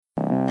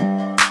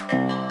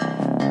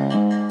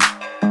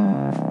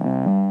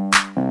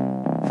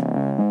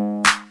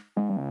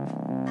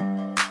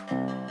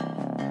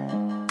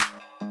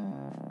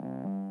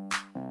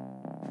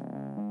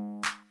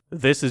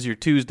This is your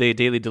Tuesday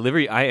Daily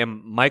Delivery. I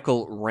am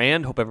Michael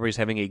Rand. Hope everybody's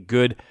having a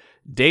good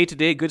day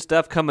today. Good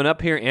stuff coming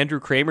up here. Andrew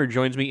Kramer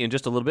joins me in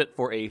just a little bit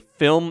for a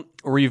film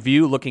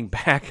review, looking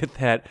back at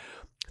that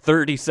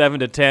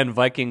 37-10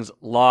 Vikings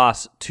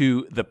loss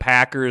to the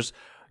Packers.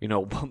 You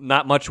know,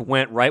 not much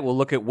went right. We'll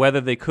look at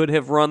whether they could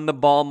have run the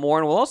ball more,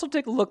 and we'll also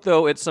take a look,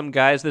 though, at some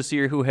guys this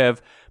year who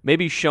have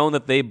maybe shown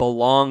that they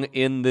belong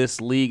in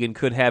this league and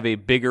could have a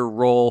bigger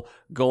role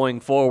going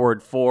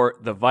forward for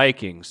the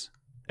Vikings.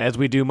 As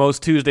we do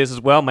most Tuesdays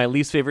as well, my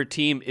least favorite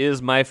team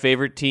is my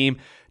favorite team,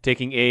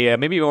 taking a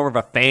maybe more of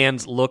a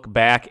fan's look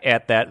back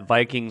at that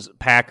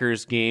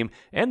Vikings-Packers game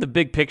and the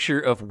big picture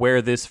of where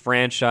this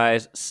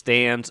franchise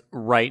stands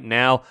right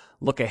now.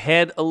 Look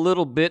ahead a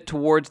little bit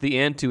towards the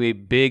end to a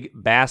big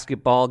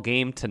basketball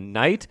game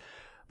tonight.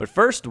 But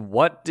first,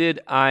 what did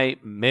I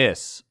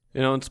miss?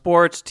 You know, in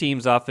sports,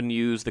 teams often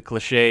use the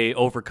cliche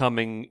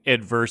overcoming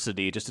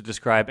adversity just to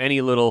describe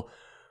any little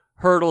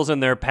hurdles in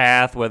their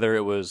path, whether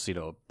it was, you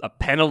know, a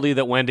penalty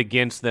that went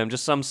against them,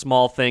 just some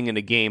small thing in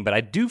a game. But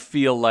I do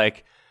feel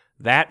like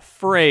that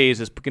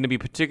phrase is going to be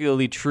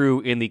particularly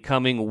true in the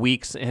coming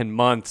weeks and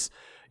months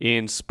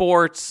in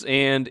sports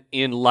and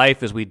in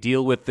life as we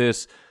deal with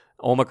this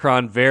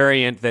Omicron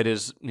variant that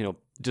is, you know,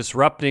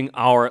 disrupting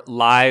our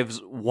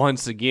lives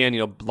once again, you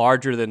know,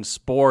 larger than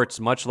sports,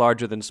 much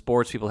larger than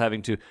sports, people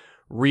having to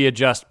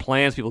readjust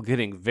plans, people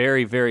getting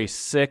very, very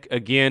sick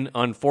again,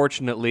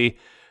 unfortunately.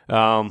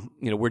 You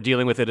know, we're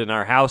dealing with it in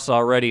our house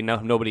already. No,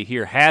 nobody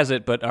here has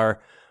it, but our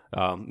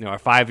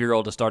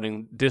 5-year-old is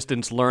starting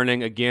distance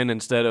learning again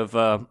instead of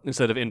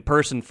in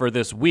person for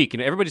this week.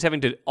 And everybody's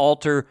having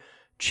to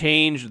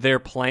change their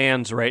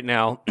plans right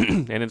now.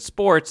 And in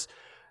sports,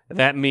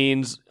 that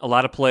means a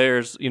lot of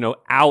players, you know,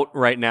 out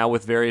right now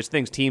with various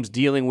things. Teams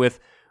dealing with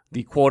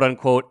the quote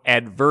unquote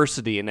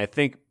adversity, and I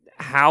think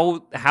how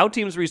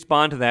teams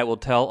respond to that will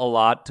tell a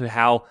lot to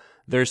how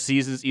their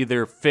seasons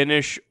either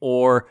finish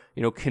or,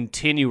 you know,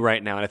 continue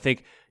right now. And I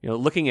think, you know,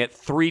 looking at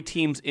three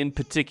teams in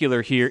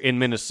particular here in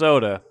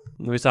Minnesota,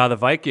 we saw the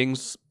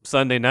Vikings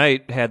Sunday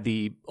night had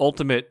the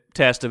ultimate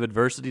test of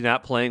adversity,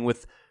 not playing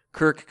with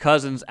Kirk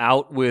Cousins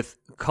out with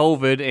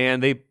COVID,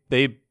 and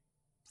they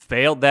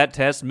failed that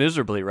test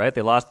miserably, right?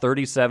 They lost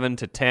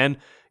 37-10.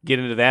 Get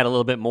into that a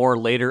little bit more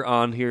later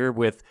on here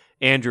with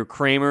Andrew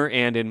Kramer,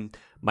 and in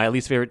my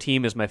least favorite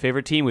team is my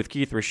favorite team with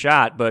Keith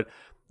Rashad. But,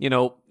 you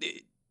know,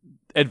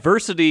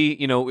 adversity,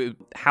 you know,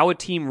 how a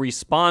team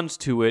responds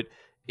to it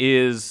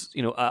is,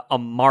 you know, a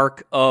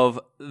mark of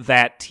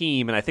that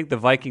team. And I think the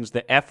Vikings,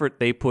 the effort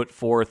they put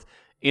forth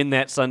in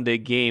that Sunday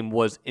game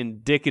was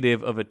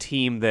indicative of a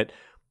team that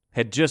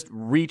had just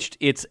reached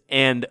its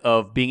end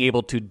of being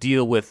able to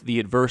deal with the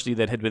adversity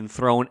that had been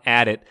thrown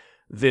at it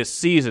this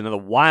season. And the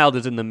Wild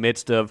is in the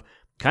midst of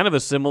kind of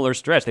a similar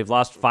stretch. They've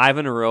lost 5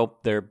 in a row.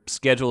 Their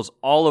schedule's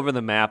all over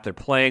the map. They're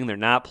playing, they're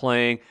not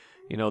playing.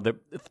 You know,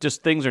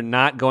 just things are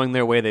not going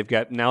their way. They've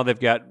got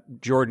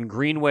Jordan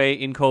Greenway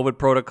in COVID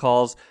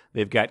protocols.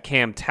 They've got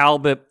Cam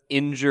Talbot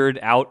injured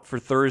out for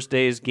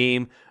Thursday's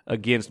game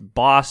against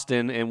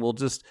Boston, and we'll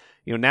just,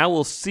 you know, now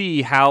we'll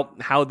see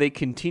how they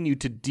continue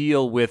to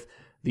deal with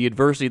the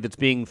adversity that's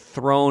being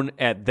thrown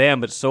at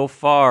them. But so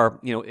far,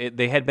 you know,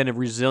 they had been a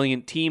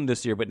resilient team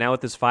this year, but now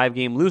with this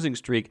 5-game losing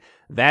streak,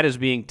 that is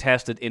being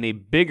tested in a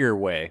bigger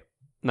way.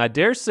 And I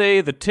dare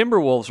say the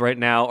Timberwolves right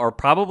now are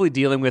probably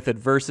dealing with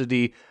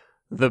adversity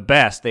the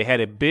best. They had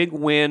a big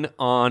win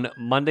on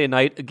Monday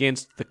night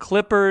against the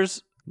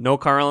Clippers. No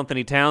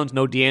Karl-Anthony Towns,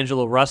 no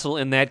D'Angelo Russell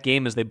in that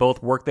game as they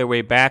both worked their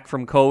way back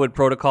from COVID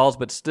protocols,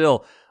 but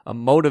still a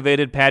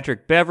motivated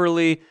Patrick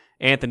Beverley,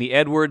 Anthony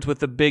Edwards with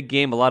the big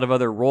game, a lot of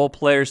other role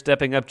players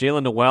stepping up.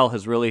 Jalen Noel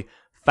has really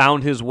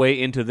found his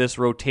way into this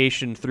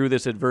rotation through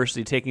this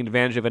adversity, taking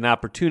advantage of an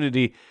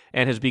opportunity,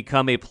 and has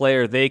become a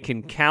player they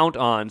can count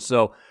on.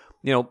 So,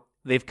 you know,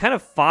 they've kind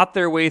of fought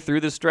their way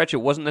through this stretch. It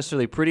wasn't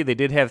necessarily pretty. They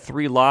did have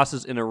 3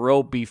 losses in a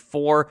row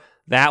before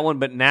that one,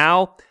 but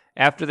now,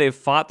 after they've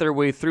fought their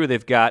way through,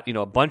 they've got, you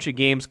know, a bunch of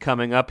games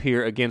coming up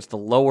here against the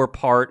lower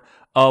part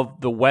of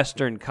the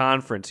Western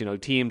Conference. You know,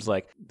 teams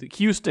like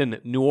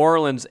Houston, New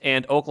Orleans,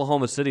 and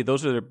Oklahoma City.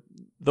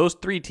 Those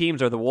 3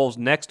 teams are the Wolves'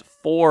 next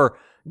 4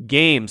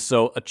 games.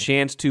 So a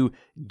chance to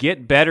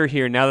get better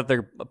here now that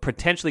they're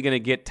potentially going to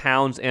get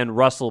Towns and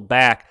Russell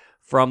back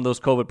from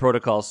those COVID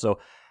protocols. So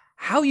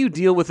how you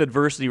deal with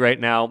adversity right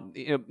now,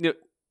 you know,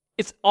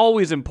 it's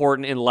always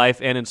important in life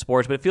and in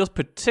sports, but it feels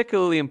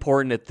particularly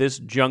important at this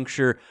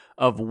juncture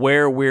of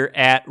where we're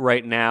at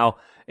right now.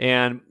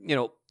 And, you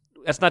know,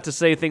 that's not to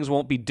say things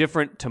won't be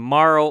different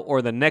tomorrow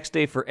or the next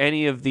day for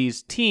any of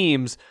these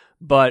teams,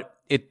 but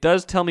it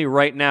does tell me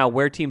right now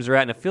where teams are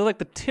at. And I feel like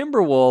the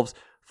Timberwolves,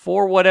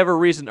 for whatever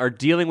reason, are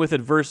dealing with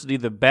adversity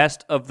the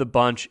best of the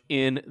bunch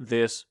in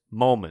this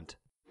moment.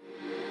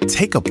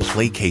 Take a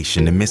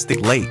playcation to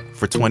Mystic Lake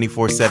for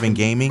 24/7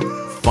 gaming,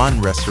 fun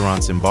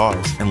restaurants and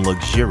bars, and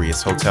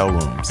luxurious hotel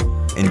rooms.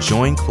 And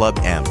join Club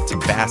M to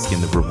bask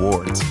in the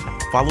rewards.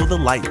 Follow the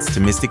lights to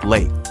Mystic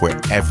Lake, where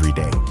every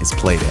day is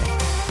play day.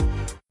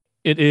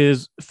 It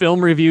is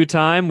film review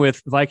time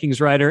with Vikings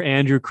writer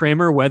Andrew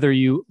Kramer. Whether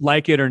you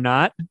like it or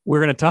not,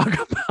 we're going to talk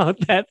about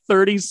that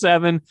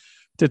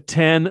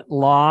 37-10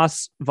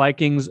 loss,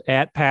 Vikings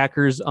at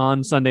Packers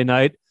on Sunday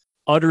night.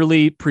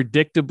 Utterly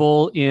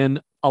predictable in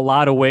a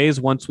lot of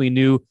ways once we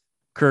knew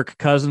Kirk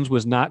Cousins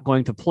was not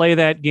going to play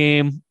that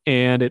game,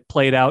 and it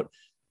played out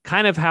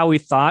kind of how we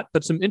thought,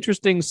 but some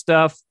interesting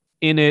stuff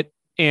in it.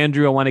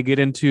 Andrew, I want to get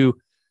into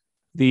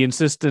the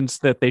insistence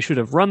that they should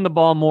have run the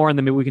ball more, and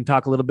then maybe we can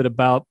talk a little bit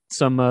about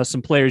some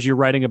players you're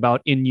writing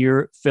about in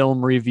your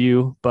film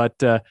review. But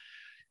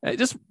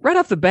just right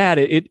off the bat,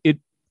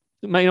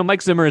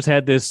 Mike Zimmer has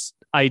had this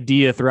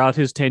idea throughout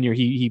his tenure.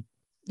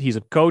 He's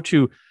a coach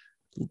who,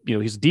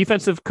 he's a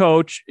defensive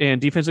coach, and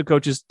defensive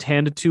coaches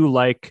tend to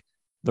like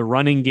the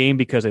running game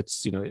because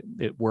it's,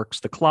 it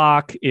works the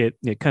clock. It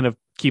kind of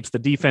keeps the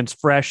defense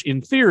fresh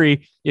in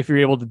theory if you're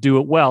able to do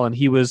it well. And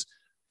he was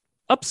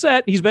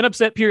upset. He's been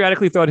upset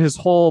periodically throughout his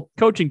whole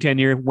coaching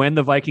tenure when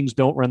the Vikings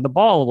don't run the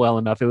ball well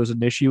enough. It was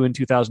an issue in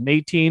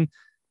 2018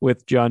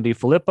 with John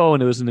DeFilippo,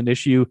 and it was an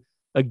issue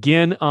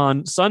again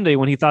on Sunday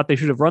when he thought they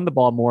should have run the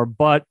ball more.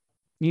 But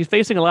he's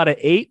facing a lot of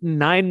 8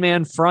 and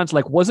 9-man fronts.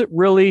 Like, was it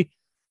really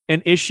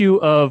an issue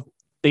of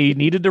they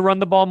needed to run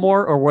the ball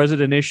more, or was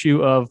it an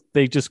issue of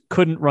they just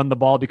couldn't run the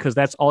ball because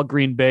that's all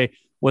Green Bay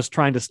was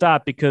trying to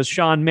stop because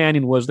Sean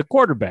Mannion was the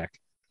quarterback?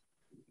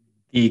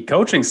 The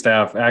coaching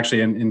staff,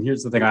 actually, and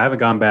here's the thing, I haven't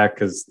gone back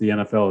because the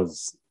NFL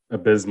is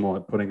abysmal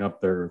at putting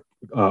up their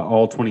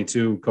all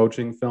 22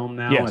 coaching film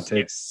now. Yes. It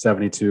takes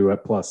 72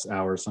 plus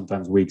hours,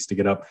 sometimes weeks to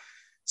get up.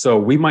 So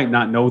we might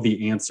not know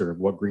the answer of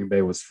what Green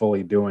Bay was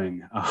fully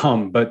doing.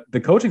 But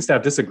the coaching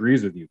staff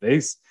disagrees with you.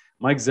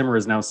 Mike Zimmer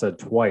has now said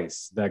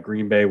twice that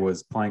Green Bay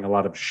was playing a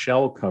lot of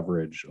shell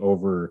coverage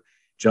over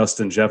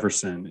Justin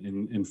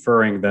Jefferson,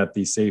 inferring that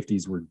the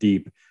safeties were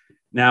deep.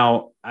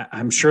 Now,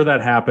 I'm sure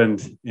that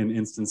happened in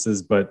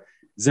instances, but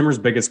Zimmer's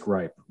biggest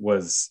gripe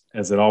was,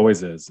 as it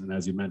always is, and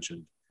as you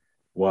mentioned,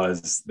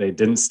 was they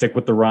didn't stick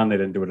with the run. They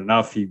didn't do it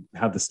enough. He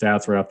had the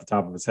stats right off the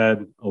top of his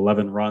head,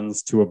 11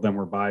 runs, 2 of them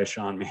were by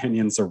Sean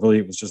Mannion. So really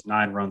it was just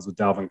 9 runs with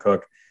Dalvin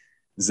Cook.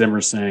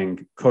 Zimmer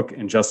saying Cook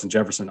and Justin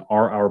Jefferson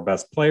are our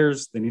best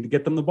players. They need to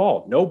get them the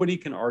ball. Nobody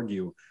can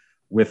argue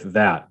with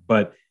that,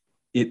 but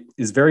it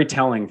is very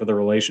telling for the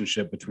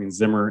relationship between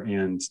Zimmer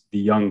and the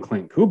young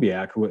Clint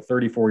Kubiak, who at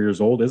 34 years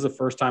old is a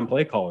first-time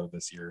play caller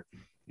this year.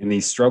 And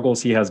these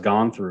struggles he has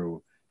gone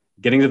through,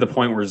 getting to the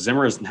point where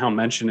Zimmer is now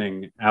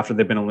mentioning, after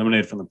they've been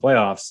eliminated from the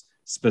playoffs,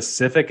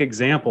 specific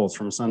examples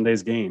from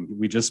Sunday's game.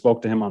 We just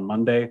spoke to him on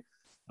Monday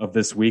of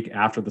this week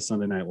after the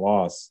Sunday night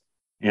loss.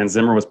 And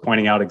Zimmer was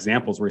pointing out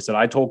examples where he said,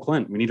 I told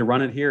Clint, we need to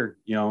run it here,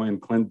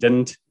 and Clint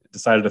didn't,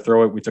 decided to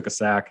throw it. We took a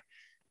sack.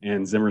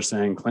 And Zimmer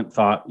saying Clint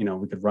thought,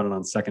 we could run it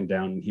on second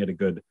down, and he had a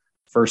good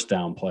first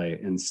down play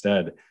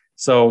instead.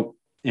 So,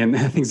 and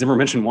I think Zimmer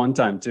mentioned one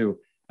time too,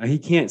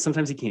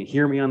 sometimes he can't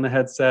hear me on the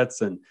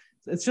headsets, and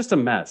it's just a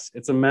mess.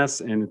 It's a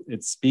mess. And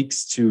it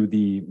speaks to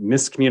the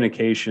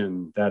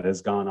miscommunication that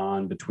has gone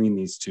on between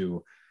these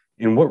two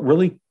and what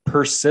really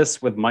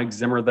persists with Mike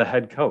Zimmer, the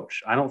head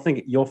coach. I don't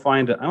think you'll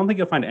find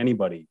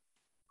anybody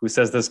who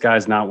says this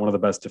guy's not one of the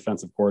best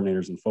defensive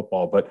coordinators in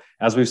football. But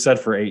as we've said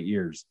for 8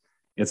 years,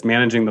 it's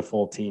managing the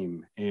full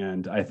team.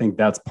 And I think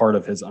that's part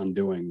of his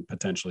undoing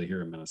potentially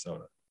here in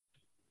Minnesota.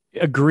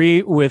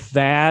 Agree with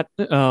that.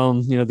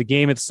 The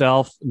game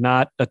itself,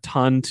 not a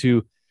ton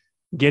to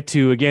get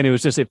to. Again,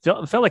 it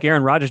felt like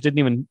Aaron Rodgers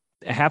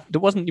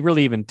wasn't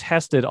really even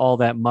tested all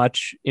that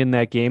much in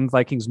that game.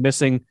 Vikings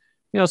missing,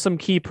 some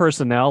key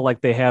personnel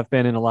like they have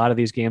been in a lot of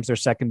these games. Their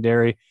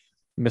secondary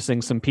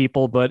missing some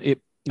people, but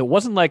it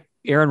wasn't like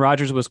Aaron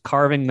Rodgers was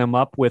carving them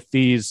up with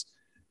these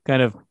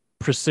kind of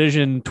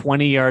precision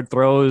 20-yard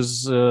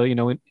throws,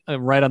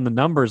 right on the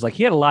numbers. Like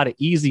he had a lot of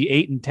easy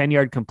 8 and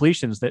 10-yard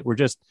completions that were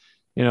just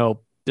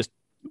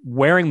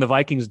wearing the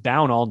Vikings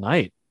down all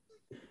night.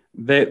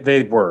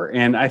 They were.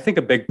 And I think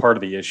a big part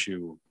of the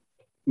issue,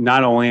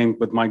 not only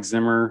with Mike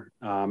Zimmer,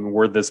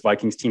 where this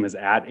Vikings team is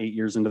at 8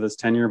 years into this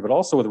tenure, but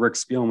also with Rick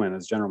Spielman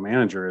as general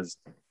manager, is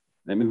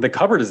the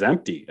cupboard is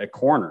empty at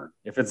corner.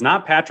 If it's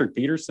not Patrick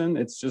Peterson,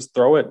 it's just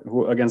throw it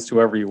against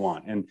whoever you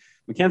want. And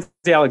Mackenzie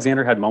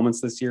Alexander had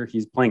moments this year.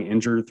 He's playing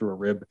injured through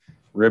a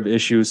rib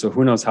issue. So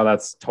who knows how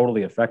that's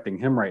totally affecting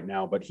him right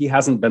now, but he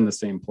hasn't been the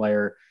same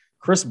player.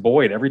 Chris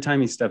Boyd, every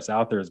time he steps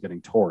out there, is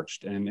getting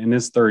torched. And in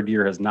his third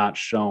year has not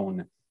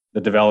shown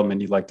the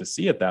development you'd like to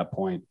see at that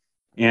point.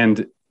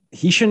 And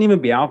he shouldn't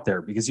even be out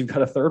there because you've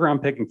got a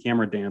 3rd-round pick in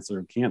Cameron Dantzler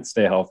who can't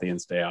stay healthy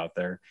and stay out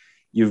there.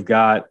 You've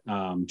got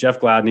Jeff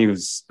Gladney,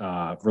 who's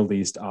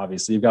released,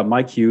 obviously. You've got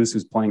Mike Hughes,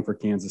 who's playing for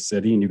Kansas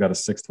City, and you've got a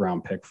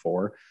 6th-round pick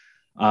for.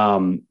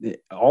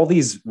 All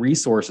these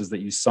resources that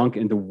you sunk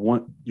into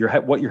what your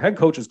head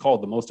coach has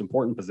called the most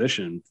important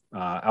position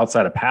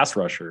outside of pass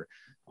rusher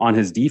on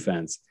his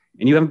defense,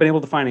 and you haven't been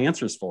able to find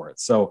answers for it.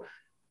 So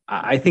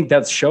I think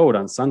that showed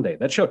on Sunday.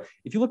 That showed,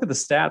 if you look at the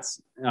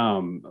stats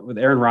with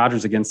Aaron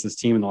Rodgers against this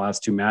team in the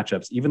last 2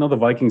 matchups, even though the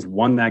Vikings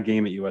won that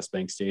game at US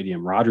Bank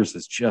Stadium, Rodgers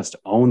has just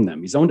owned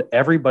them. He's owned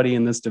everybody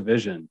in this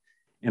division.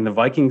 And the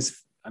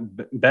Vikings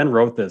Ben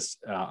wrote this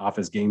off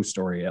his game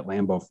story at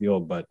Lambeau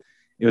Field, but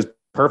it was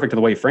perfect in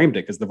the way he framed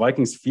it because the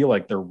Vikings feel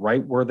like they're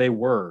right where they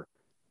were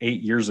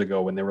 8 years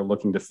ago when they were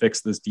looking to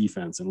fix this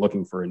defense and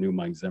looking for a new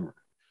Mike Zimmer.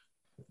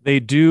 They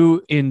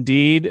do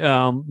indeed.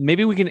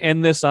 Maybe we can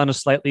end this on a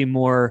slightly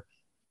more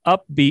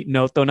upbeat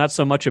note, though not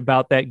so much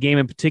about that game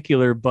in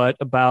particular, but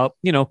about,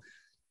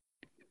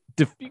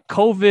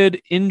 COVID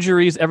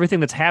injuries, everything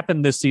that's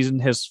happened this season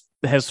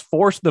has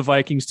forced the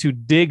Vikings to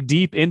dig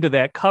deep into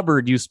that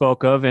cupboard you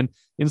spoke of. And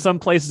in some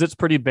places it's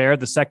pretty bare.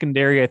 The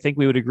secondary, I think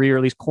we would agree, or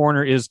at least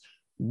corner is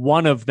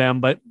one of them,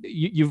 but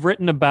you've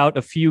written about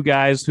a few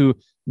guys who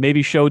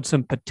maybe showed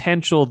some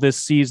potential this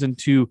season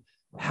to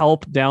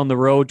help down the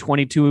road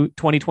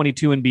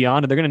 2022 and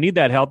beyond. And they're going to need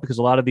that help because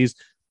a lot of these,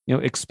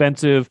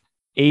 expensive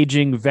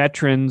aging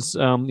veterans,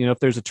 if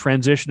there's a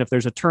transition, if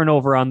there's a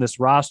turnover on this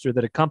roster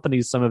that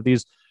accompanies some of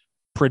these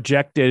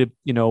projected,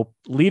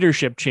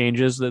 leadership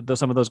changes that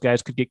some of those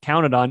guys could get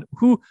counted on.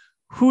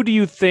 Who do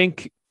you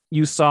think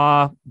you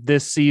saw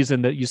this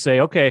season that you say,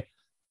 okay,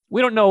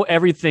 we don't know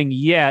everything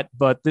yet,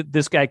 but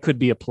this guy could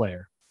be a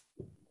player?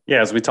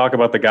 Yeah, as we talk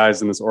about the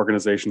guys in this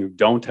organization who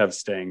don't have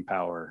staying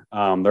power,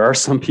 there are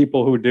some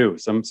people who do,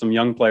 some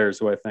young players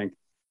who I think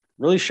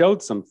really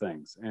showed some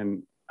things.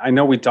 And I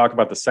know we talk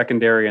about the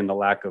secondary and the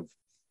lack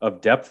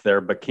of depth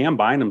there, but Cam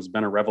Bynum's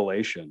been a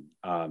revelation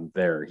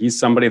there. He's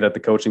somebody that the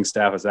coaching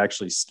staff has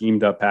actually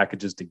schemed up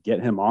packages to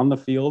get him on the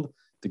field,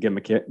 to get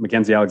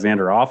Mackenzie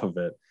Alexander off of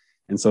it.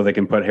 And so they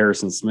can put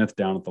Harrison Smith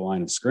down at the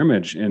line of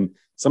scrimmage. And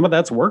some of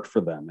that's worked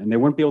for them. And they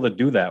wouldn't be able to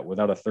do that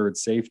without a third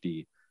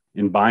safety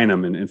in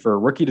Bynum. And for a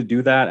rookie to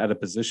do that at a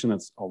position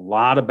that's a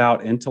lot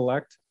about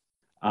intellect,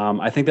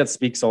 I think that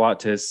speaks a lot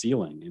to his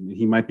ceiling. And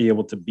he might be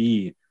able to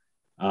be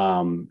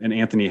an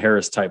Anthony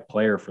Harris type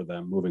player for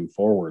them moving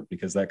forward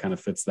because that kind of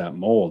fits that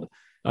mold.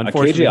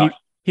 Unfortunately,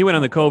 he went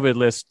on the COVID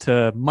list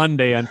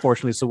Monday,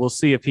 unfortunately. So we'll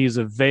see if he's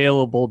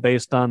available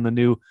based on the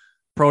new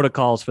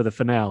protocols for the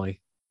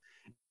finale.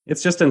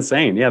 It's just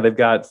insane. Yeah, they've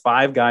got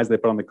 5 guys they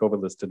put on the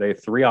COVID list today,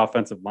 3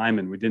 offensive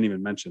linemen. We didn't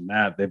even mention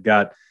that. They've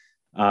got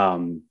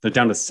they're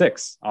down to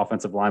 6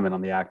 offensive linemen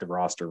on the active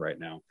roster right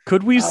now.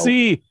 Could we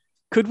see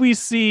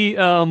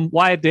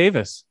Wyatt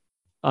Davis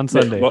on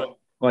Sunday? Well,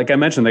 like I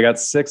mentioned, they got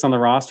 6 on the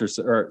roster,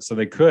 so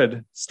they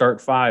could start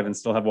 5 and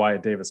still have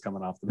Wyatt Davis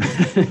coming off the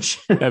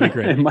bench. That'd be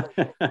great.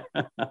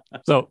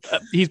 So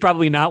he's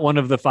probably not one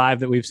of the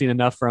 5 that we've seen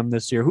enough from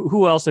this year.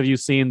 Who else have you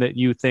seen that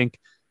you think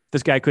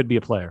this guy could be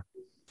a player?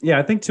 Yeah,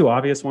 I think 2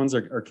 obvious ones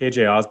are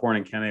KJ Osborne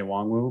and Kene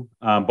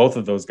Nwangwu. Both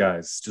of those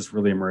guys just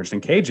really emerged.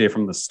 And KJ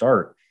from the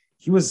start,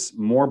 he was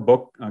more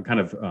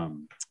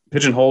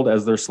pigeonholed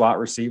as their slot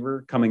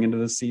receiver coming into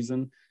this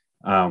season.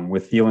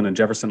 With Thielen and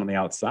Jefferson on the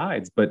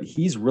outsides, but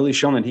he's really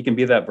shown that he can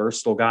be that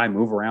versatile guy,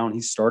 move around.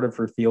 He started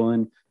for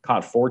Thielen,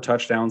 caught 4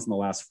 touchdowns in the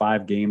last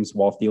 5 games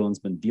while Thielen's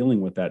been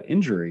dealing with that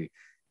injury.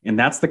 And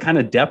that's the kind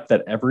of depth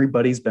that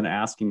everybody's been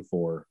asking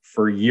for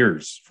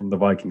years from the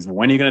Vikings. And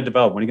when are you going to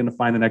develop? When are you going to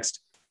find the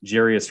next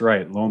Jarius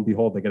Wright? And lo and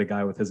behold, they get a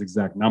guy with his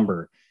exact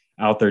number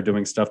out there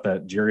doing stuff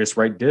that Jarius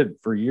Wright did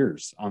for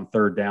years on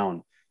third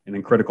down and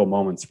in critical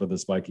moments for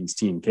this Vikings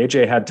team.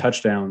 KJ had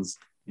touchdowns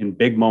in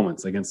big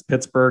moments against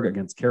Pittsburgh,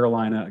 against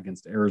Carolina,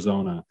 against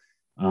Arizona,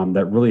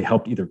 that really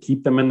helped either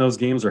keep them in those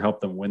games or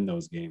help them win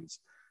those games.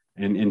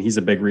 And he's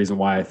a big reason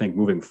why I think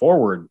moving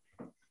forward,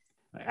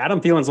 Adam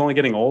Thielen's only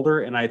getting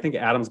older, and I think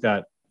Adam's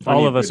got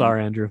all of us are,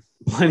 Andrew,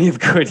 plenty of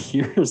good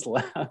years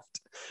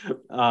left.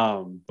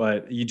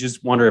 But you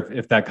just wonder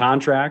if that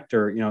contract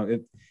or,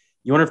 you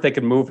wonder if they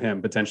could move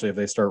him potentially if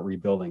they start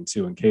rebuilding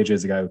too. And KJ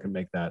is a guy who can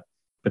make that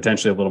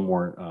potentially a little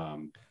more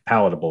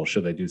palatable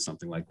should they do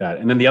something like that.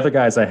 And then the other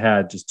guys I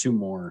had, just 2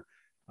 more.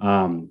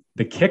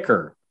 The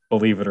kicker,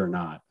 believe it or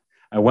not,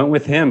 I went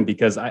with him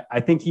because I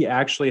think he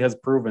actually has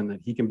proven that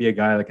he can be a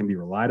guy that can be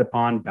relied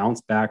upon, bounce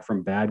back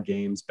from bad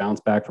games,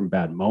 bounce back from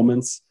bad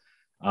moments,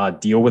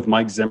 deal with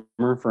Mike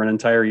Zimmer for an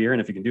entire year.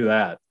 And if you can do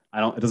that,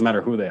 it doesn't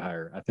matter who they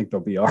hire. I think they'll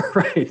be all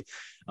right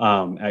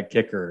at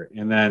kicker.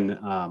 And then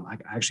I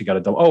actually got a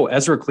double. Oh,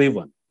 Ezra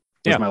Cleveland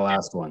was my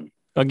last one.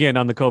 Again,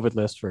 on the COVID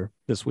list for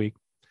this week.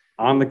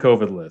 On the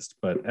COVID list,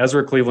 but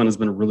Ezra Cleveland has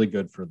been really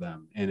good for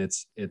them. And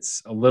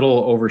it's a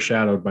little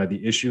overshadowed by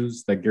the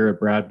issues that Garrett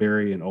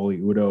Bradbury and Oli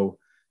Udoh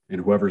and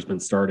whoever's been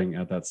starting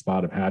at that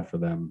spot have had for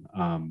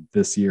them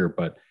this year.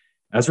 But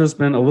Ezra's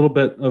been a little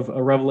bit of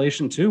a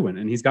revelation too.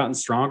 And he's gotten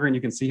stronger, and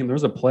you can see him. There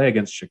was a play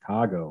against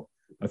Chicago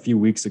a few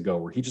weeks ago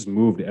where he just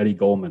moved Eddie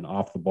Goldman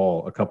off the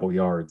ball a couple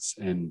yards,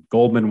 and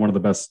Goldman, one of the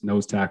best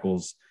nose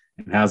tackles,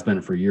 and has been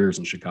for years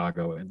in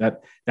Chicago. And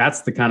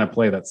that's the kind of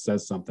play that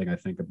says something, I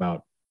think,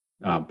 about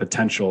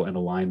potential and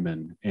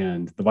alignment,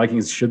 and the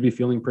Vikings should be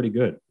feeling pretty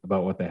good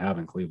about what they have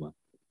in Cleveland.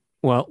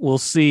 Well, we'll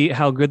see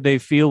how good they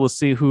feel. We'll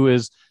see who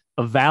is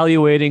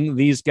evaluating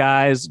these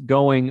guys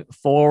going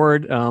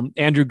forward.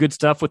 Andrew, good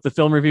stuff with the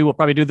film review. We'll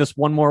probably do this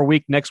one more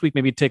week next week,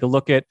 maybe take a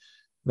look at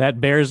that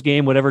Bears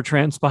game, whatever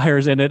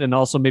transpires in it, and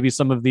also maybe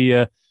some of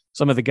the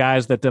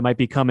guys that might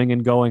be coming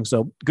and going.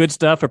 So good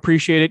stuff.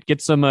 Appreciate it.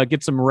 Get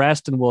some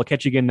rest, and we'll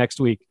catch you again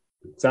next week.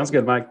 Sounds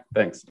good, Mike.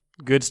 Thanks.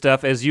 Good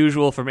stuff as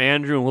usual from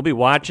Andrew, and we'll be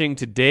watching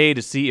today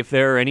to see if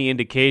there are any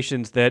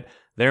indications that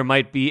there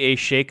might be a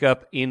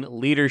shakeup in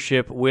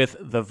leadership with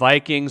the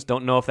Vikings.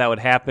 Don't know if that would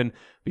happen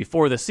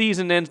before the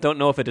season ends. Don't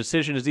know if a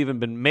decision has even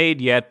been made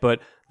yet,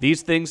 but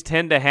these things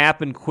tend to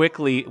happen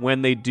quickly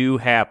when they do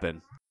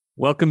happen.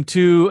 Welcome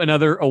to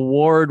another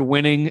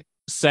award-winning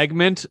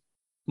segment.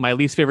 My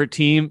least favorite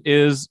team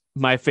is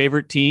my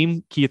favorite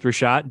team. Keith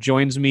Rashad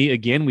joins me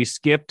again. We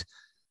skipped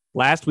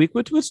last week,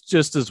 which was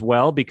just as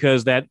well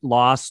because that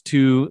loss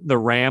to the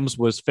Rams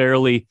was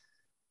fairly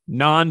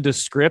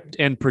nondescript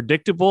and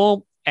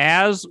predictable,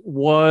 as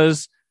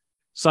was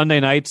Sunday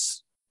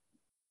night's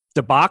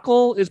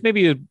debacle is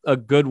maybe a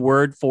good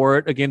word for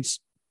it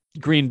against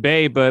Green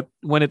Bay. But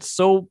when it's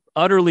so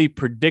utterly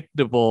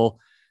predictable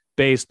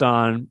based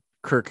on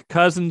Kirk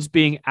Cousins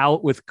being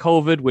out with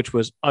COVID, which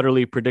was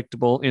utterly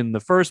predictable in the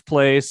first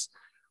place,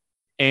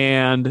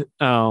 and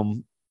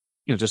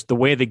just the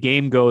way the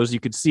game goes, you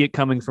could see it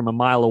coming from a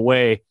mile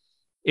away.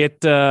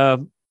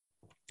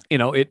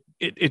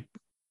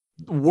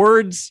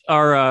 Words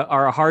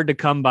are hard to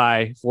come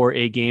by for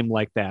a game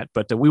like that,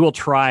 but we will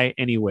try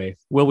anyway.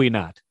 Will we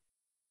not?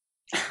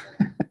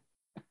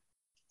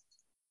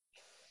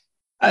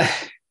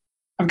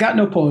 I've got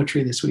no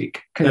poetry this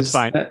week. That's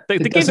fine. The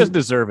game doesn't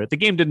deserve it. The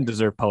game didn't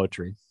deserve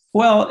poetry.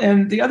 Well,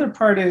 and the other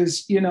part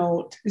is,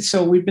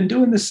 so we've been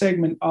doing this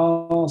segment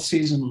all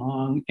season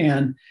long,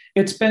 and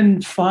it's been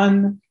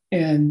fun.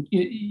 And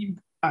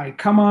I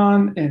come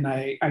on and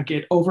I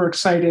get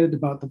overexcited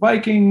about the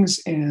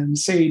Vikings and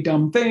say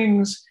dumb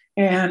things.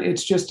 And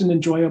it's just an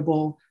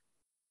enjoyable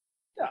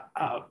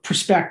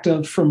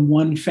perspective from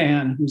one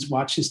fan who's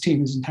watched his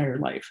team his entire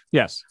life.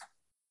 Yes.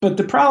 But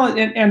the problem,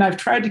 and I've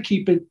tried to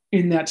keep it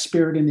in that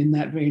spirit and in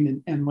that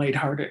vein and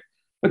lighthearted.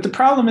 But the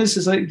problem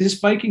is like this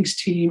Vikings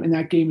team in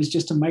that game is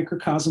just a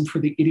microcosm for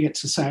the idiot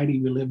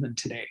society we live in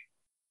today.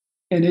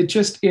 And it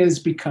just is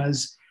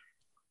because,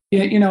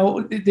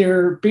 there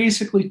are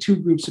basically two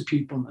groups of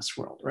people in this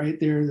world, right?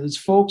 There are those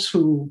folks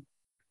who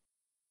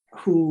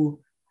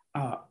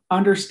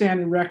understand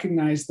and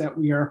recognize that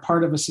we are a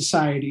part of a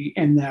society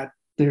and that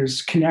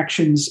there's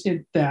connections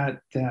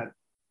that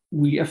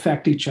we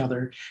affect each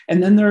other.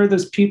 And then there are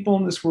those people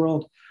in this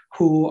world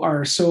who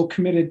are so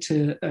committed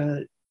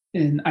to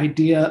an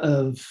idea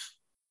of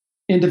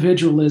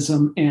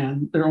individualism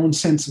and their own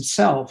sense of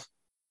self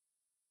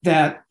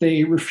that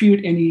they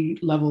refute any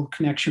level of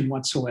connection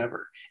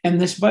whatsoever.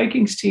 And this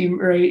Vikings team,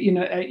 right,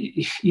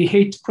 you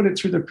hate to put it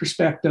through the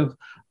perspective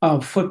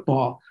of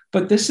football,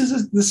 but this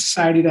is the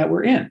society that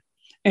we're in.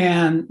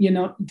 And,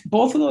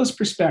 both of those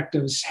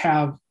perspectives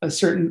have a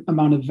certain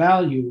amount of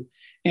value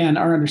and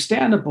are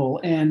understandable.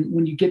 And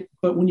when you get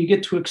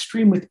to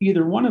extreme with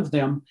either one of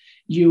them,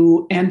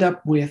 you end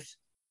up with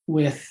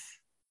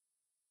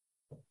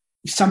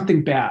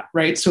something bad,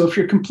 right? So if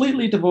you're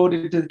completely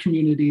devoted to the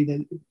community,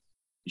 then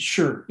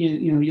sure,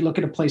 you look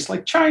at a place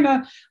like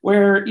China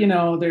where,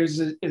 there's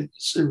a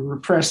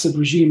repressive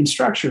regime and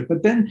structure,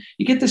 but then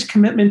you get this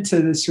commitment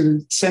to this sort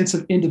of sense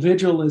of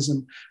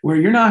individualism where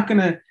you're not going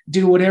to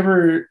do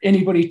whatever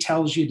anybody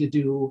tells you to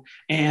do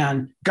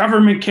and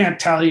government can't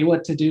tell you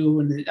what to do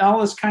and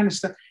all this kind of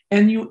stuff.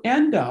 And you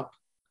end up,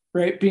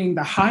 right, being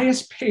the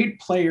highest paid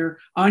player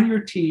on your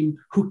team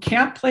who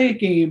can't play a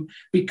game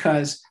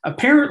because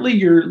apparently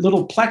your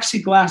little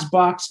plexiglass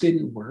box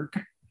didn't work.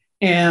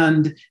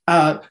 And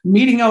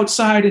meeting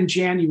outside in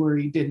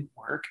January didn't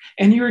work.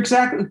 And you're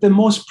exactly the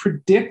most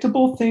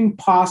predictable thing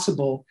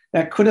possible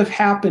that could have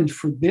happened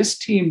for this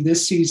team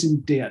this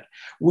season did,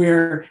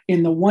 where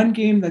in the one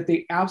game that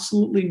they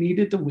absolutely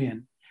needed to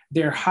win,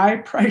 their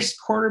high-priced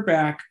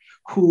quarterback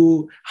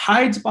who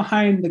hides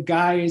behind the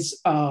guise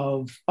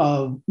of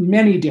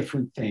many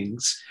different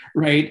things,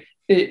 right?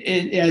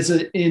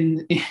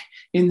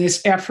 In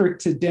this effort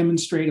to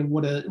demonstrate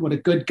what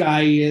a good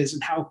guy he is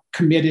and how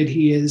committed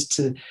he is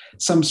to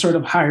some sort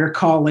of higher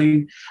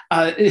calling,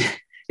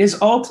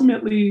 is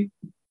ultimately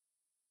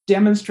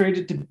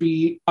demonstrated to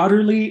be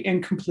utterly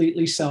and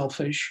completely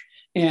selfish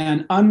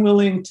and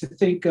unwilling to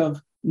think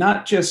of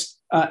not just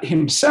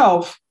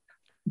himself,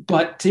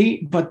 but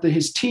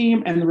his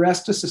team and the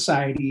rest of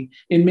society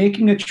in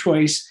making a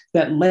choice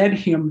that led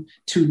him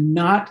to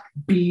not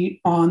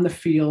be on the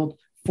field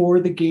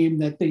for the game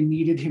that they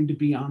needed him to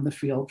be on the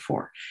field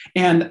for.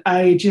 And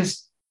I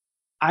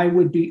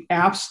would be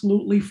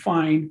absolutely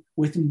fine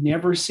with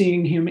never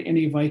seeing him in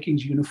a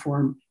Vikings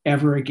uniform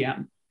ever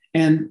again.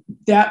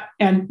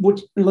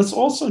 Let's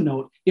also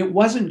note, it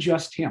wasn't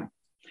just him,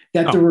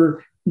 that there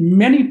were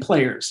many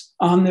players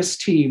on this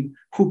team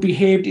who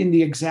behaved in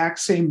the exact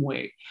same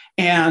way.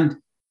 And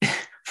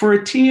for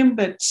a team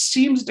that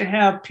seems to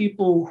have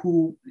people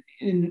who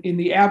in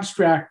the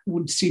abstract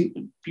would seem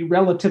to be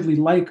relatively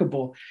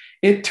likable,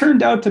 it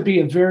turned out to be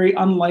a very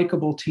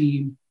unlikable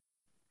team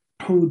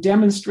who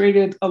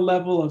demonstrated a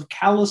level of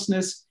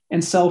callousness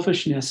and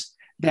selfishness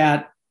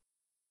that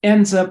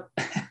ends up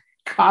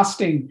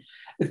costing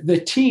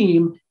the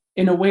team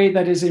in a way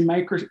that is a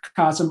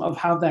microcosm of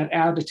how that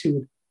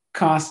attitude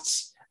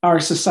costs our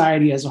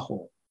society as a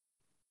whole.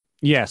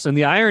 Yes, and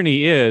the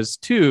irony is,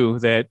 too,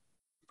 that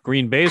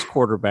Green Bay's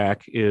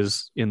quarterback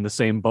is in the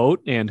same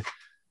boat and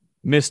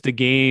missed a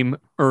game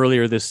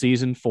earlier this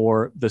season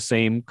for the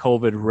same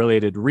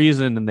COVID-related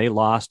reason, and they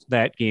lost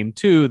that game,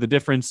 too. The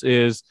difference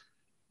is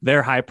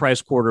their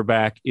high-priced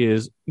quarterback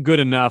is good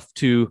enough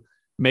to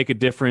make a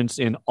difference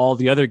in all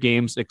the other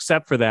games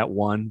except for that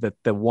one, that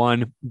the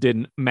one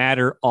didn't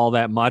matter all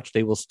that much.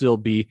 They will still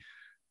be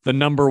the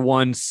number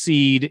one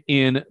seed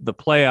in the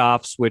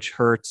playoffs, which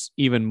hurts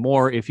even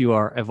more if you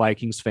are a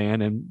Vikings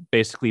fan, and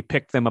basically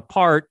pick them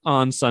apart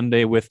on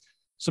Sunday with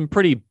some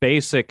pretty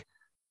basic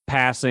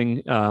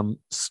passing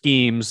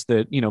schemes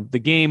that, the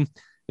game,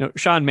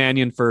 Sean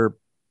Mannion, for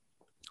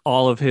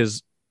all of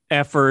his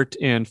effort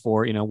and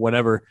for,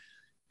 whatever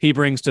he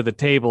brings to the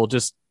table,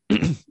 just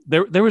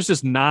there was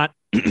just not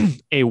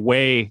a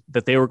way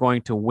that they were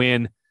going to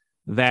win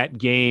that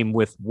game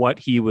with what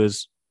he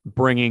was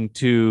bringing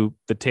to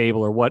the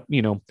table, or what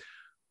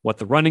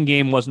the running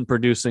game wasn't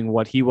producing,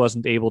 what he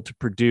wasn't able to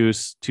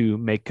produce to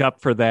make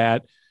up for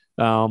that.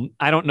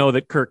 I don't know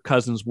that Kirk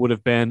Cousins would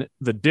have been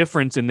the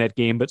difference in that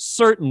game, but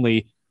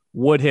certainly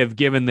would have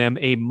given them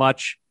a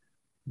much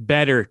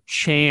better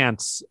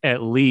chance,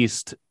 at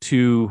least,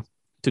 to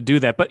do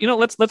that. But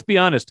let's be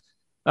honest.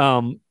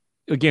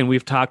 Again,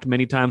 we've talked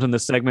many times on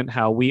this segment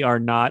how we are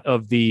not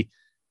of the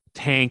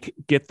tank,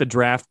 get the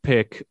draft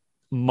pick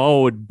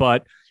mode,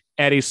 but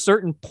at a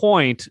certain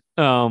point,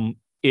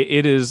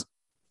 it is,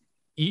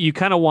 you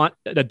kind of want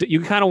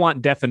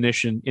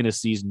definition in a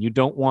season. You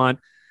don't want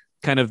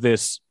kind of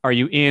this, are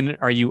you in,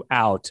 are you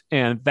out?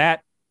 And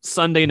that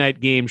Sunday night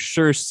game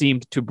sure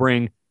seemed to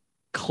bring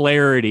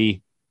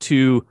clarity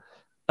to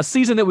a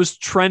season that was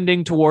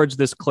trending towards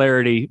this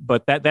clarity,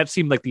 but that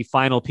seemed like the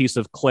final piece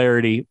of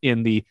clarity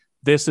in the,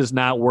 this is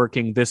not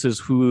working, this is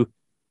who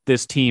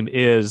this team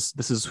is,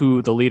 this is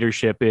who the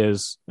leadership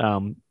is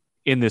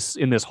in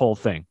this whole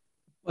thing.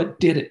 But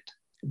did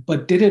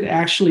it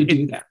actually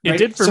do that? Right? It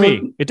did for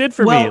me. It did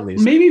for me, at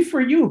least. Maybe for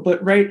you,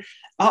 but right.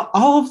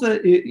 All of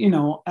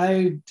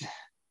the,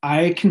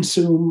 I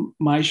consume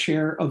my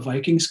share of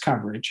Vikings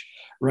coverage,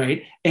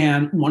 right?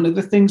 And one of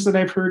the things that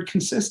I've heard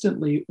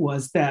consistently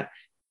was that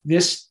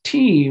this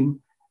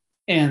team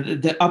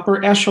and the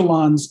upper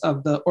echelons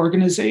of the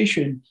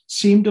organization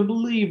seem to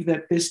believe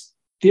that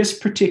this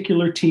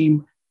particular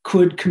team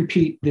could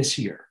compete this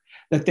year,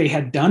 that they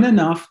had done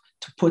enough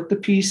to put the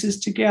pieces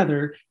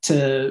together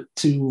to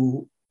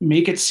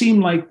make it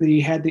seem like they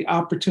had the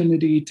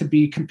opportunity to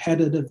be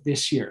competitive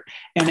this year.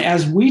 And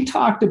as we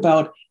talked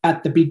about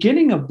at the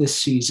beginning of this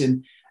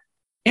season,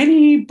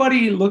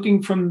 anybody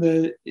looking from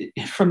the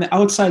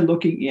outside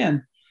looking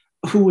in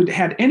who would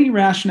had any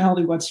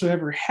rationality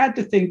whatsoever had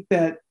to think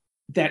that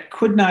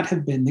could not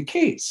have been the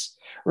case,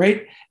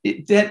 right?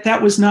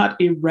 That was not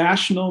a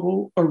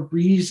rational or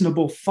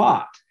reasonable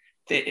thought.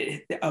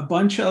 A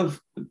bunch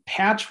of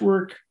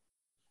patchwork,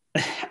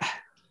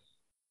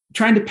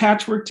 trying to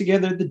patchwork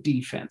together the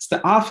defense.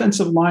 The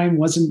offensive line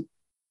wasn't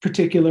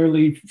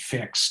particularly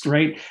fixed,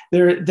 right?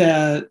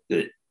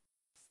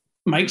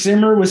 Mike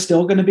Zimmer was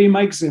still going to be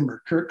Mike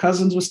Zimmer. Kirk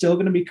Cousins was still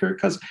going to be Kirk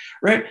Cousins,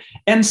 right?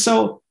 And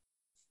so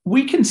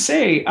we can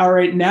say, all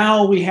right,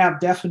 now we have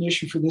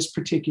definition for this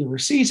particular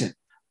season.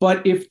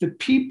 But if the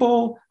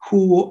people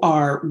who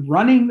are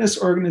running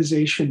this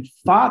organization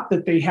thought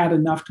that they had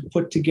enough to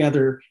put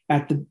together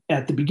at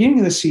the beginning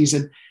of the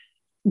season,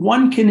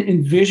 one can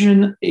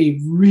envision a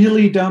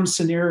really dumb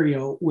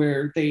scenario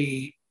where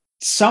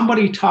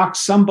somebody talked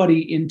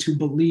somebody into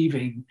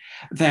believing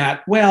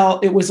that, well,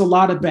 it was a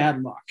lot of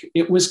bad luck.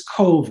 It was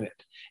COVID.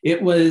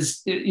 It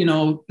was,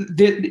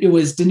 it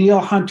was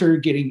Danielle Hunter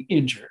getting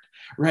injured,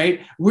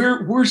 right?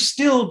 We're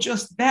still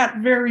just that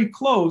very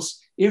close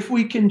if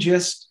we can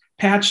just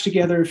patch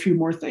together a few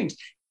more things.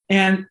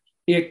 And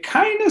it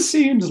kind of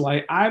seems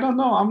like, I don't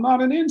know, I'm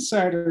not an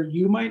insider,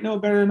 you might know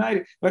better than I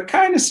do, but it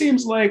kind of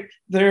seems like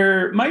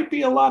there might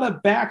be a lot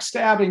of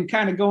backstabbing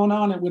kind of going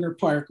on at Winter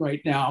Park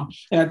right now.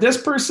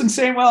 This person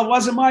saying, well, it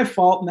wasn't my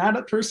fault, and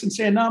that person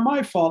saying, not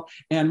my fault,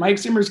 and Mike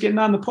Zimmer's getting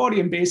on the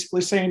podium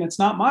basically saying it's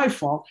not my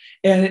fault.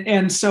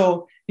 And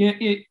so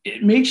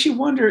it makes you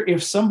wonder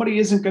if somebody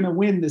isn't going to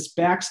win this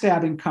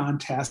backstabbing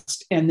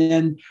contest, and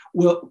then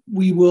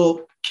we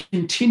will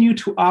continue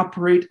to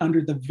operate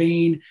under the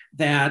vein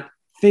that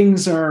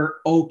things are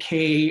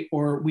okay,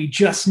 or we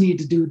just need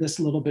to do this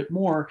a little bit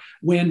more,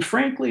 when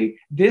frankly,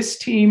 this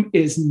team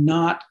is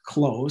not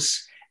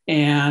close,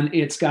 and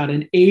it's got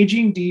an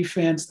aging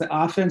defense. The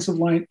offensive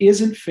line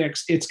isn't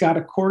fixed. It's got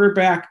a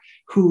quarterback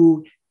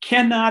who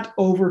cannot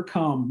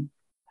overcome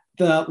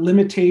the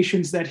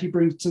limitations that he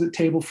brings to the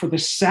table for the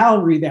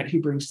salary that he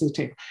brings to the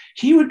table.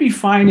 He would be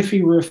fine if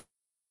he were a $1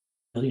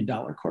 million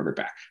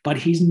quarterback, but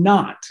he's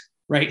not,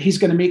 right? He's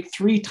going to make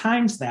 3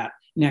 times that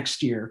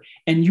next year,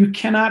 and you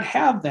cannot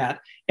have that.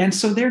 And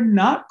so they're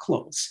not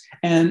close.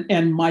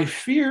 And my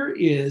fear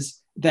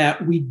is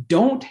that we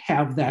don't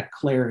have that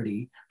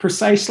clarity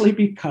precisely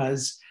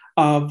because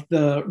of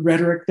the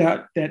rhetoric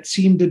that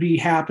seemed to be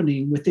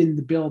happening within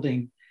the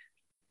building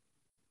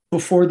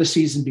before the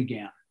season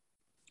began.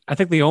 I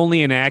think the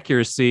only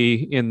inaccuracy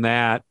in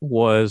that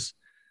was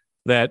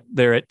that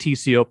they're at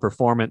TCO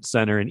Performance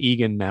Center in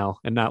Eagan now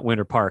and not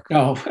Winter Park.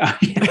 Oh,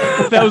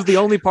 yeah. That was the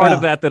only part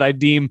of that I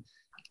deem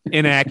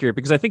inaccurate,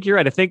 because I think you're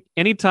right. I think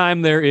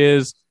anytime there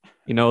is,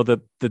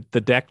 the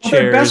deck chairs.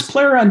 Their best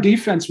player on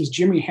defense was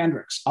Jimi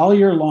Hendrix all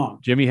year long.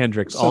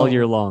 All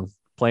year long,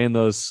 playing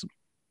those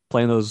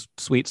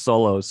sweet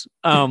solos.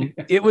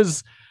 It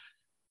was,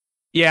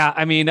 yeah.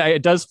 I mean,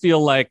 it does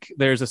feel like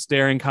there's a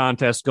staring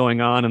contest going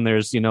on, and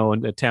there's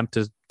an attempt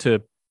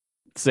to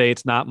say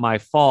it's not my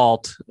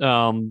fault.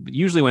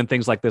 Usually when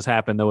things like this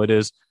happen, though, it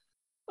is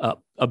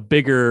a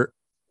bigger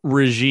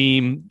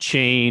regime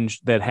change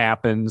that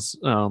happens.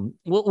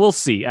 We'll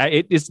see.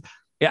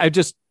 I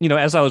just,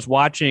 as I was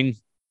watching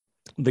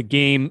the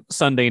game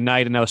Sunday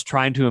night and I was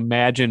trying to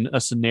imagine a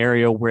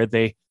scenario where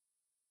they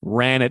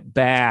ran it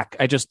back,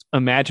 I just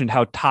imagined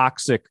how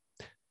toxic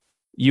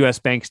US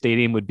Bank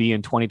Stadium would be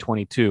in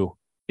 2022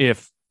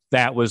 if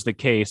that was the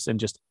case, and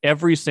just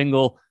every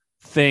single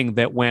thing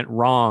that went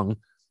wrong,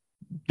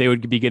 they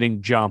would be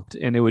getting jumped,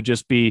 and it would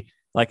just be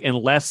like,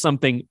 unless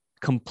something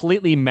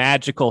completely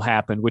magical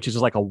happened, which is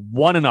like a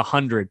 1 in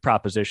 100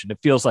 proposition. It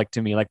feels like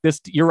to me like this.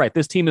 You're right.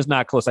 This team is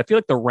not close. I feel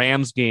like the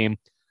Rams game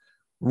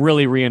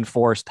really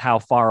reinforced how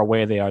far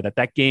away they are.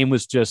 That game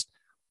was just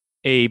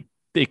a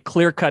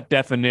clear-cut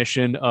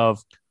definition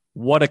of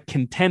what a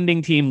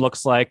contending team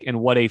looks like and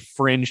what a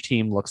fringe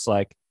team looks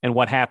like, and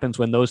what happens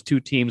when those two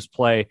teams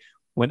play,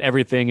 when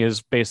everything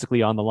is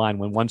basically on the line,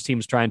 when one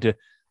team's trying to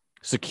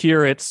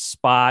secure its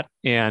spot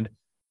and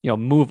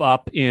move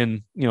up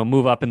in the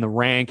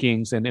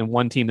rankings, and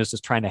one team is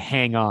just trying to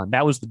hang on.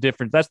 That was the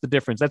difference. That's the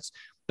difference. That's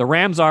the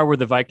Rams are where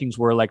the Vikings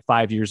were like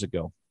 5 years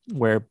ago,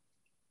 where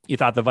you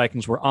thought the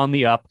Vikings were on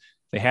the up.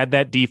 They had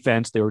that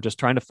defense. They were just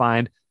trying to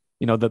find,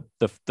 the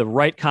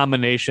right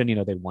combination.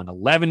 They won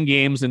 11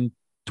 games in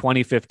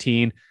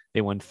 2015.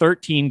 They won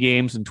 13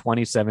 games in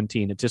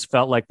 2017. It just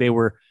felt like they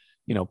were,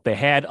 they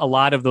had a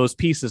lot of those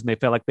pieces, and they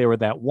felt like they were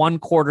that one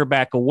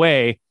quarterback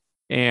away.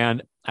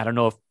 And I don't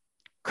know if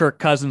Kirk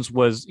Cousins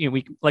was,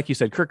 like you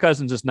said, Kirk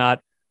Cousins is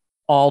not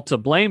all to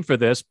blame for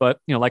this, but,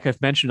 like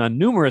I've mentioned on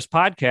numerous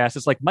podcasts,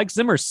 it's like Mike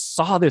Zimmer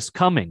saw this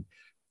coming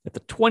at the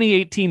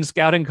 2018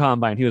 scouting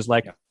combine. He was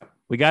like,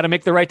 we got to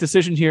make the right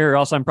decision here, or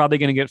else I'm probably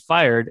going to get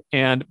fired.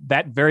 And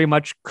that very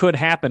much could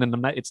happen.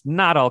 And it's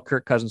not all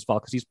Kirk Cousins'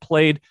 fault, because he's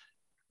played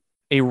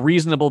a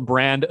reasonable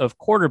brand of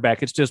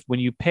quarterback. It's just when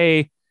you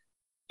pay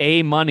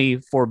A money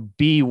for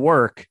B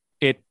work,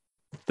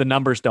 the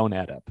numbers don't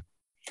add up.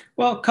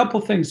 Well, a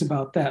couple things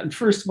about that. And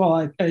first of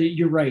all,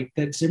 you're right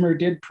that Zimmer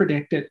did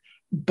predict it,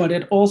 but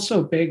it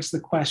also begs the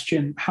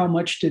question, how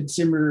much did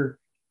Zimmer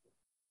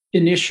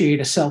initiate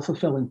a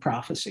self-fulfilling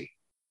prophecy,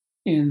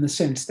 in the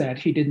sense that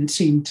he didn't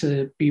seem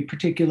to be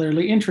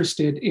particularly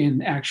interested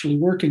in actually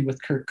working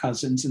with Kirk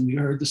Cousins? And we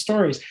heard the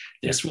stories.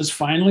 This was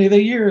finally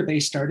the year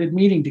they started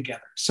meeting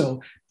together.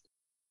 So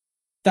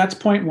that's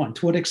point one.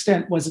 To what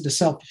extent was it a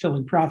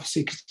self-fulfilling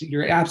prophecy? Because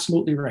you're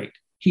absolutely right.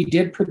 He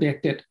did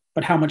predict it,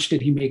 but how much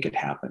did he make it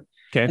happen?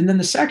 Okay. And then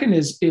the second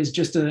is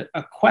just a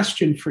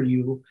question for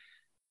you,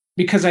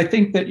 because I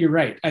think that you're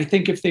right. I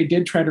think if they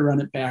did try to run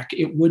it back,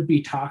 it would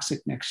be toxic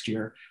next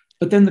year.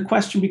 But then the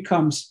question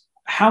becomes,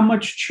 how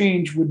much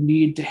change would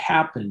need to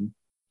happen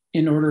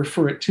in order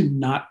for it to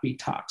not be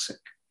toxic?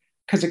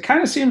 Because it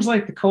kind of seems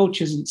like the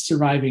coach isn't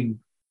surviving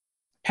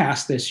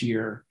past this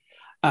year.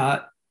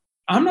 I'm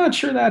not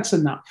sure that's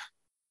enough.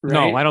 Right?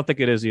 No, I don't think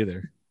it is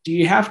either. Do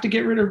you have to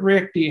get rid of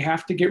Rick? Do you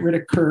have to get rid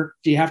of Kirk?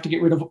 Do you have to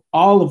get rid of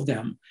all of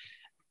them?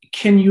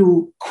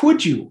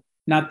 Could you,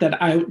 not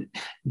that I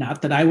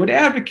would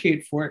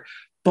advocate for it,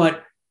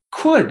 but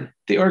could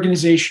the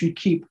organization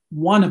keep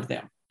one of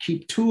them,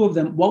 keep two of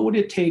them? What would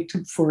it take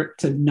for it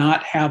to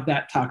not have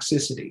that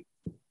toxicity?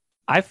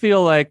 I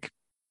feel like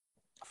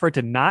for it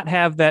to not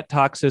have that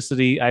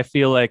toxicity, I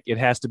feel like it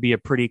has to be a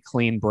pretty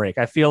clean break.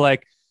 I feel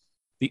like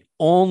the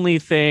only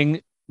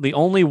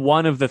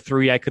one of the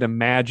three I could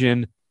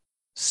imagine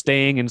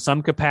staying in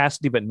some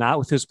capacity, but not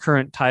with his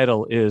current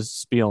title,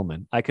 is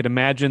Spielman. I could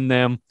imagine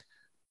them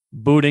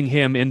booting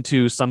him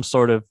into some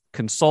sort of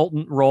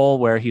consultant role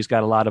where he's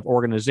got a lot of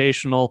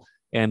organizational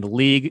and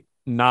league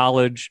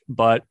knowledge,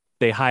 but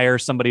they hire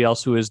somebody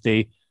else who is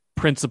the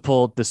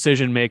principal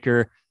decision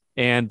maker,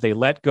 and they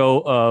let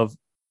go of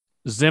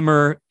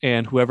Zimmer,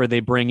 and whoever they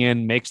bring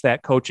in makes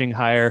that coaching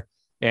hire,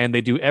 and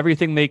they do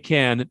everything they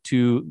can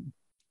to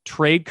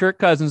trade Kirk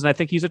Cousins. And I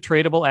think he's a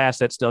tradable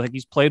asset still. I think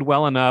he's played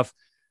well enough.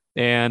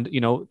 And,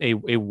 a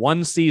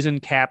one season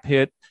cap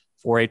hit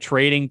for a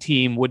trading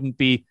team wouldn't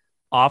be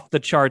off the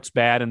charts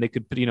bad. And they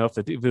could,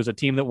 if it was a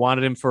team that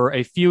wanted him for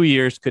a few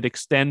years, could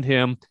extend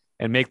him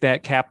and make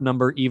that cap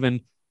number even,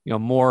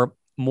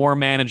 more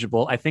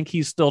manageable. I think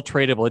he's still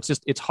tradable.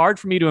 It's hard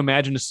for me to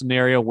imagine a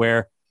scenario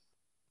where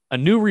a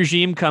new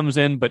regime comes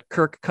in, but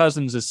Kirk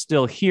Cousins is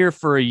still here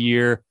for a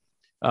year.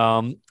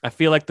 I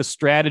feel like the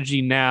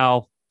strategy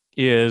now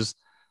is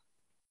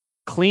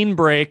clean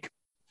break.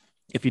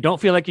 If you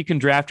don't feel like you can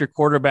draft your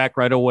quarterback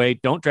right away,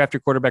 don't draft your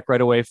quarterback right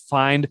away.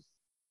 Find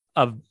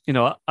a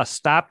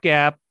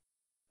stopgap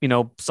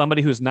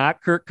somebody who's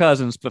not Kirk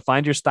Cousins, but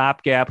find your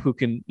stopgap who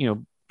can,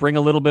 bring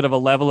a little bit of a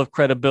level of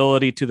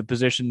credibility to the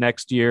position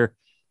next year,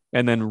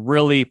 and then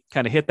really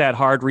kind of hit that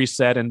hard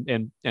reset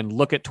and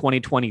look at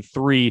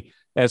 2023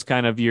 as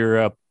kind of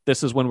your,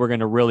 this is when we're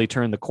going to really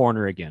turn the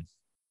corner again.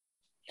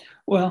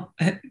 Well,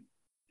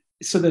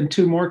 so then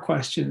two more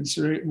questions.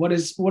 Right? What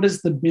is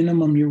the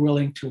minimum you're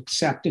willing to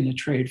accept in a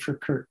trade for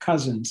Kirk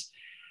Cousins?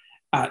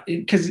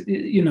 Because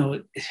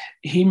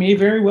he may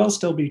very well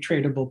still be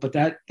tradable, but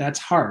that's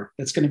hard.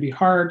 That's going to be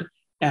hard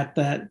at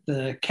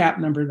the cap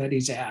number that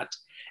he's at,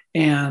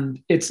 and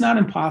it's not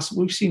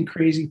impossible. We've seen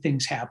crazy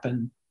things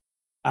happen.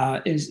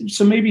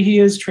 So maybe he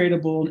is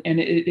tradable, and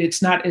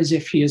it's not as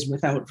if he is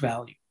without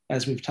value,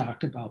 as we've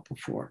talked about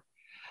before.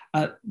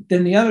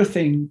 Then the other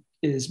thing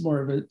is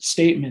more of a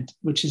statement,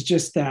 which is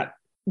just that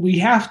we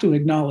have to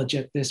acknowledge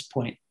at this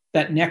point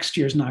that next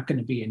year is not going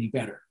to be any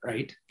better,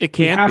 right? It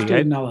can't be. We have to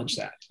acknowledge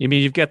that. I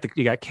mean, you got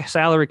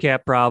salary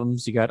cap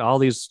problems. You got all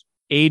these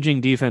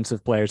aging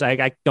defensive players.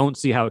 I don't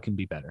see how it can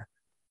be better.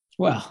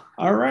 Well,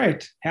 all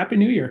right. Happy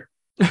New Year.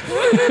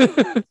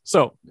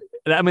 So,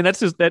 I mean, that's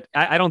just that.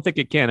 I don't think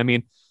it can. I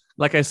mean,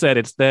 like I said,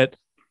 it's that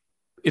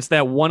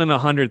 1 in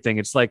 100 thing.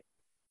 It's like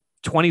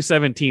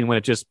 2017 when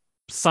it just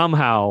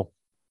somehow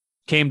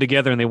came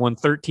together and they won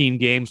 13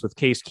 games with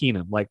Case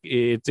Keenum. Like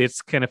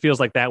it's kind of feels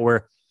like that,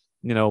 where,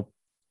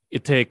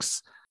 it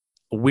takes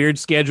weird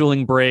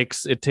scheduling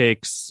breaks. It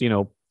takes,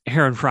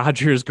 Aaron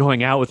Rodgers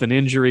going out with an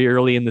injury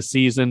early in the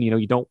season.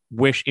 You don't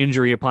wish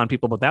injury upon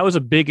people, but that was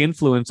a big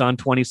influence on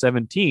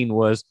 2017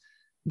 was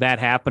that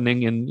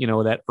happening in,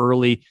 that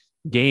early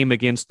game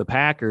against the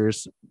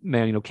Packers.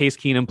 Man, Case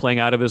Keenum playing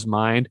out of his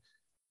mind,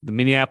 the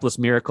Minneapolis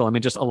Miracle. I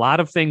mean, just a lot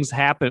of things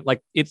happen.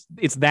 Like it's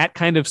that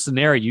kind of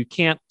scenario. You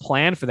can't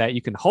plan for that.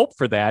 You can hope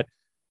for that.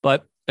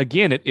 But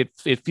again,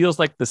 it feels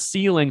like the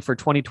ceiling for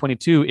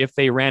 2022, if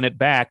they ran it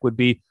back, would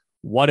be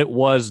what it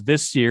was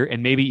this year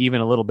and maybe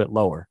even a little bit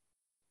lower.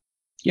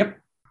 Yep.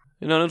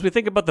 As we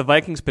think about the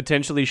Vikings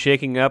potentially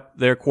shaking up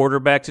their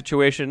quarterback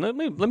situation, let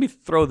me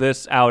throw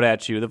this out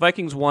at you. The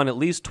Vikings won at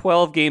least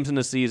 12 games in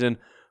the season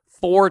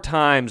 4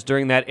 times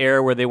during that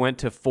era where they went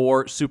to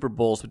 4 Super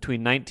Bowls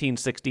between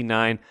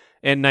 1969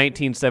 and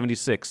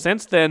 1976.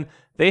 Since then,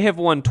 they have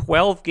won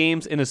 12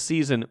 games in a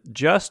season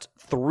just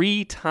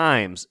 3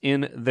 times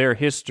in their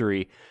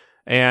history.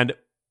 And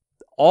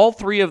all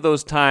 3 of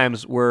those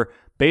times were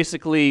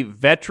basically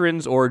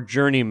veterans or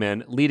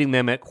journeymen leading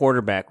them at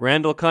quarterback.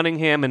 Randall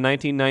Cunningham in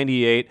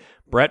 1998,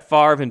 Brett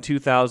Favre in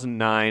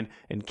 2009,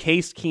 and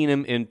Case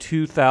Keenum in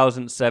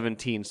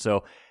 2017.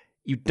 So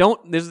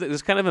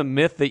there's kind of a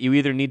myth that you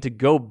either need to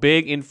go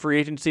big in free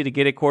agency to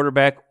get a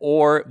quarterback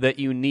or that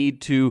you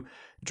need to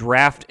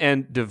draft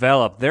and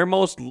develop. Their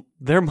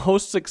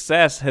most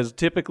success has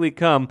typically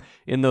come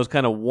in those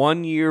kind of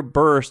 1-year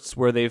bursts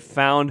where they've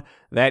found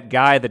that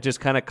guy that just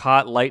kind of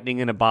caught lightning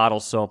in a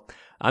bottle. So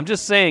I'm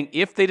just saying,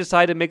 if they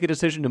decide to make a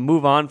decision to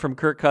move on from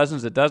Kirk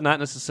Cousins, it does not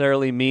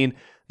necessarily mean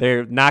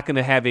they're not going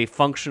to have a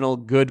functional,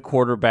 good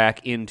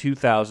quarterback in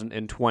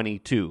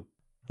 2022.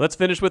 Let's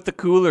finish with the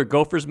cooler.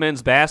 Gophers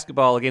men's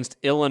basketball against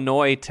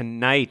Illinois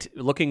tonight.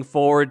 Looking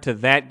forward to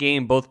that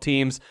game. Both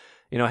teams,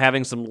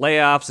 having some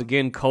layoffs.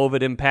 Again,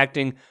 COVID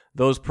impacting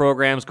those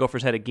programs.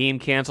 Gophers had a game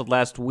canceled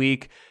last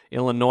week.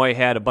 Illinois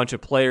had a bunch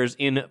of players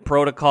in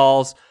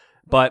protocols.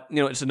 But,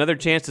 it's another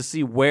chance to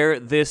see where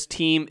this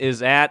team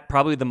is at.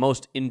 Probably the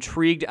most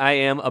intrigued I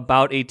am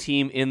about a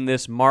team in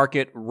this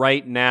market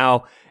right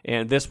now.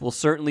 And this will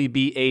certainly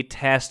be a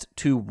test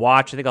to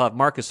watch. I think I'll have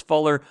Marcus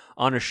Fuller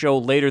on a show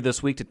later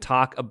this week to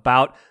talk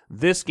about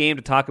this game,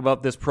 to talk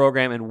about this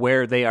program and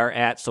where they are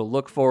at. So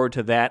look forward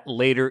to that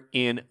later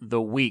in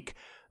the week.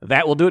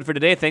 That will do it for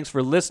today. Thanks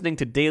for listening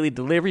to Daily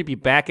Delivery. Be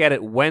back at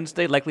it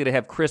Wednesday. Likely to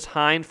have Chris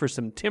Hine for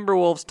some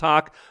Timberwolves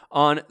talk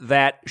on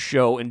that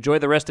show. Enjoy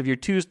the rest of your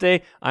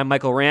Tuesday. I'm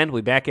Michael Rand.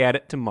 We'll be back at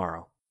it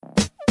tomorrow.